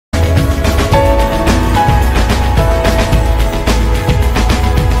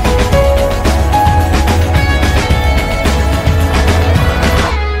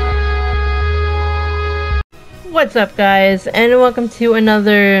What's up, guys, and welcome to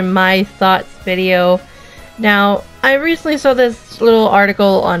another My Thoughts video. Now, I recently saw this little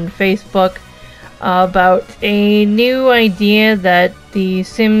article on Facebook about a new idea that the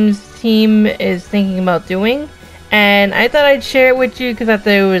Sims team is thinking about doing, and I thought I'd share it with you because I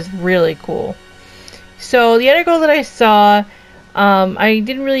thought it was really cool. So, the article that I saw, I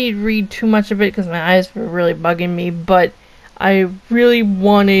didn't really read too much of it because my eyes were really bugging me, but I really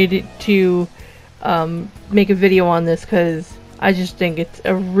wanted to make a video on this because I just think it's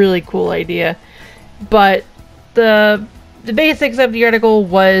a really cool idea. But the basics of the article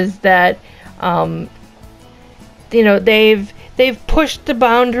was that they've pushed the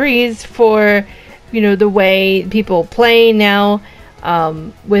boundaries for the way people play now,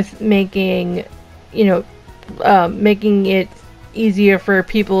 with making making it easier for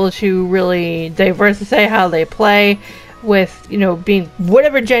people to really diversify how they play, with being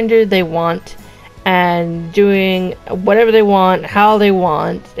whatever gender they want and doing whatever they want, how they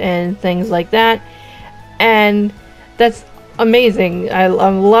want, and things like that. And that's amazing. I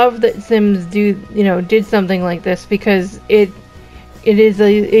love that Sims did something like this, because it is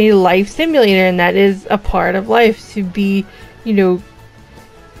a life simulator, and that is a part of life, to be to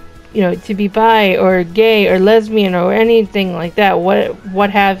be bi or gay or lesbian or anything like that, what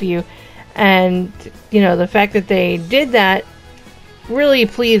have you. And the fact that they did that really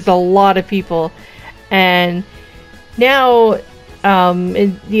pleased a lot of people. And now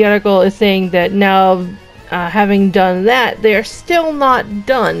the article is saying that now, having done that, they're still not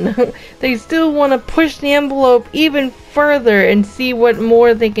done. They still want to push the envelope even further and see what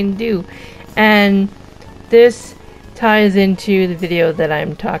more they can do. And this ties into the video that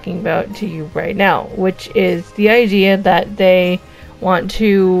I'm talking about to you right now, which is the idea that they want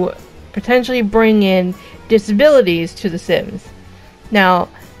to potentially bring in disabilities to The Sims. Now,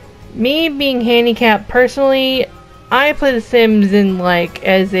 me being handicapped personally, I play The Sims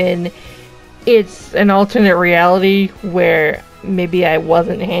as in it's an alternate reality where maybe I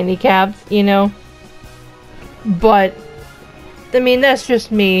wasn't handicapped, But, I mean, that's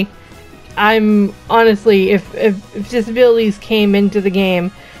just me. I'm honestly, if disabilities came into the game,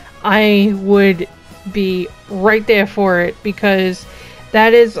 I would be right there for it, because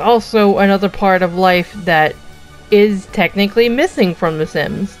that is also another part of life that is technically missing from The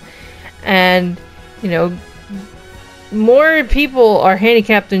Sims. And, more people are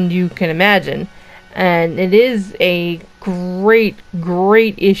handicapped than you can imagine. And it is a great,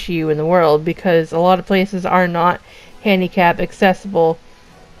 great issue in the world, because a lot of places are not handicap accessible.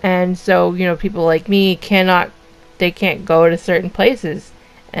 And so, people like me can't go to certain places.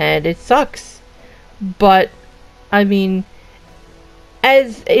 And it sucks. But, I mean,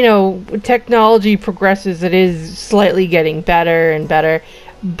 as technology progresses, it is slightly getting better and better,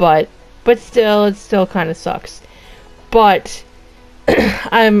 but still, it still kind of sucks. But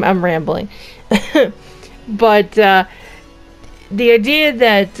I'm rambling. But the idea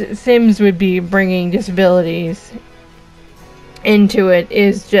that Sims would be bringing disabilities into it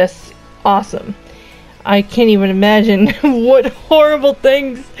is just awesome. I can't even imagine what horrible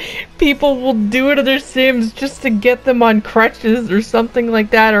things people will do to their Sims just to get them on crutches or something like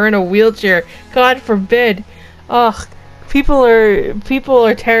that, or in a wheelchair. God forbid. Ugh, people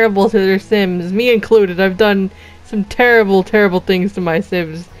are terrible to their Sims, me included. I've done some terrible, terrible things to my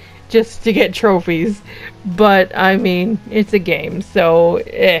Sims just to get trophies. But, I mean, it's a game, so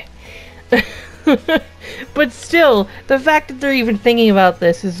eh. But still, the fact that they're even thinking about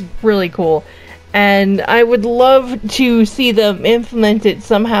this is really cool. And I would love to see them implement it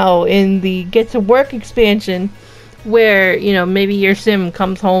somehow in the Get to Work expansion, where, maybe your Sim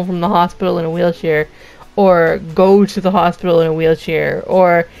comes home from the hospital in a wheelchair, or go to the hospital in a wheelchair,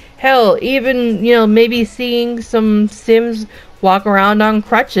 or hell, even, maybe seeing some Sims walk around on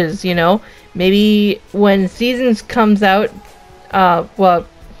crutches, Maybe when Seasons comes out, well,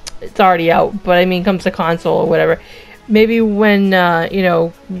 it's already out, but I mean, comes to console or whatever. Maybe when,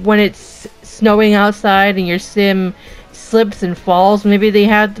 when it's snowing outside and your Sim slips and falls, maybe they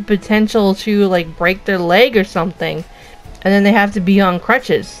have the potential to, break their leg or something, and then they have to be on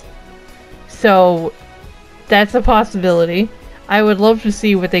crutches. So, that's a possibility. I would love to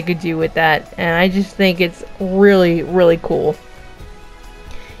see what they could do with that, and I just think it's really, really cool.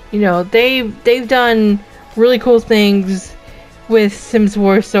 They've done really cool things with Sims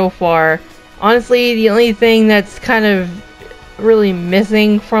 4 so far. Honestly, the only thing that's kind of really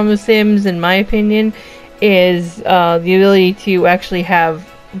missing from The Sims, in my opinion, is the ability to actually have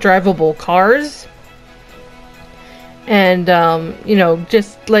drivable cars. And,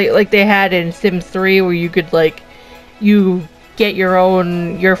 just like they had in Sims 3, where you could, you get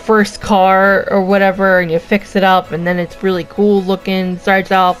your first car or whatever, and you fix it up, and then it's really cool looking.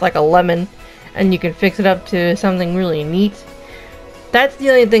 Starts off like a lemon, and you can fix it up to something really neat. That's the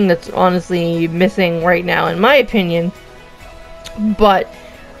only thing that's honestly missing right now, in my opinion. But,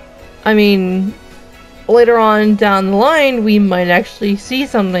 I mean, later on down the line, we might actually see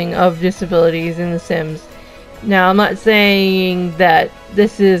something of disabilities in The Sims. Now, I'm not saying that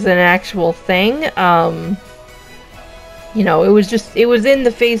this is an actual thing. You know, it was in the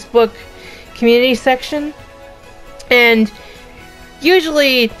Facebook community section, and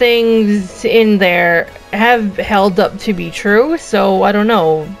usually things in there have held up to be true, so I don't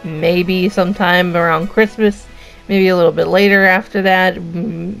know, maybe sometime around Christmas, maybe a little bit later after that,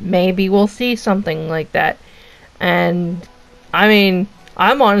 maybe we'll see something like that. And, I mean,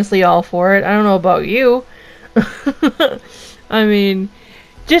 I'm honestly all for it. I don't know about you. I mean,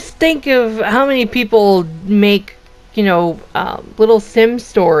 just think of how many people make, you know, little Sim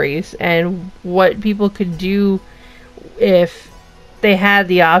stories, and what people could do if they had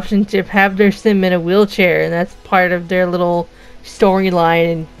the option to have their Sim in a wheelchair, and that's part of their little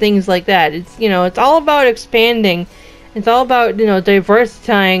storyline and things like that. It's, you know, it's all about expanding. It's all about, you know,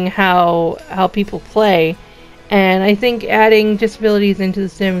 diversifying how people play. And I think adding disabilities into The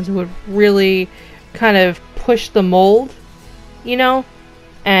Sims would really kind of push the mold, you know,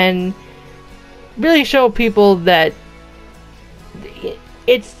 and really show people that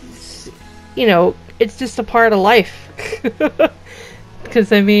it's, you know, it's just a part of life.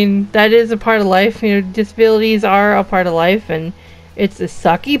 Because, I mean, that is a part of life. You know, disabilities are a part of life, and it's a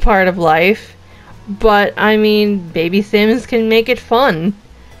sucky part of life. But, I mean, baby Sims can make it fun.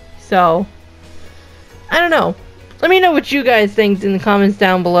 So, I don't know. Let me know what you guys think in the comments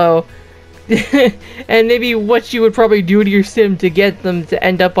down below. And maybe what you would probably do to your Sim to get them to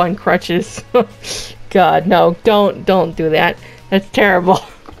end up on crutches. God, no, don't do that. That's terrible.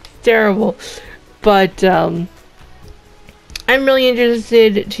 Terrible. But, I'm really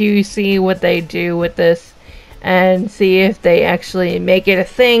interested to see what they do with this, and see if they actually make it a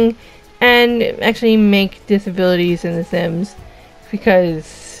thing, and actually make disabilities in The Sims,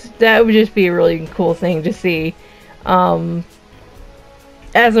 because that would just be a really cool thing to see.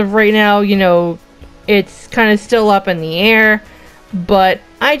 As of right now, you know, it's kind of still up in the air, but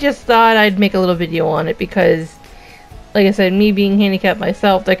I just thought I'd make a little video on it because, like I said, me being handicapped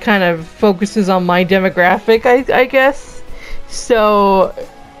myself, that kind of focuses on my demographic, I guess. So,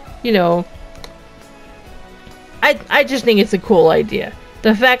 you know, I just think it's a cool idea.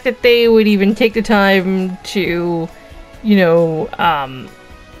 The fact that they would even take the time to, you know,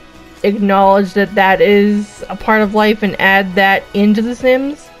 acknowledge that that is a part of life and add that into The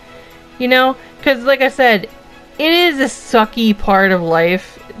Sims, you know, because like I said, it is a sucky part of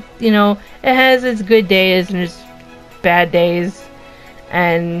life. You know, it has its good days and its bad days,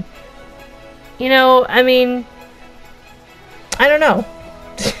 and, you know, I mean, I don't know.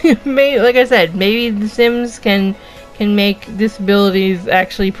 Maybe, like I said, maybe The Sims can make disabilities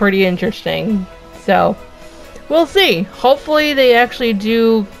actually pretty interesting. So, we'll see. Hopefully they actually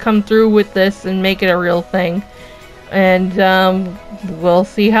do come through with this and make it a real thing. And, we'll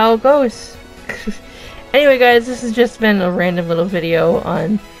see how it goes. Anyway, guys, this has just been a random little video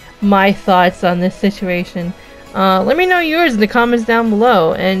on my thoughts on this situation. Let me know yours in the comments down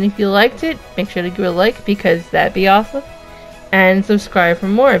below. And if you liked it, make sure to give it a like, because that'd be awesome. And subscribe for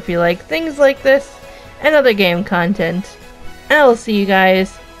more if you like things like this and other game content. And I will see you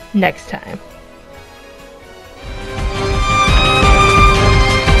guys next time.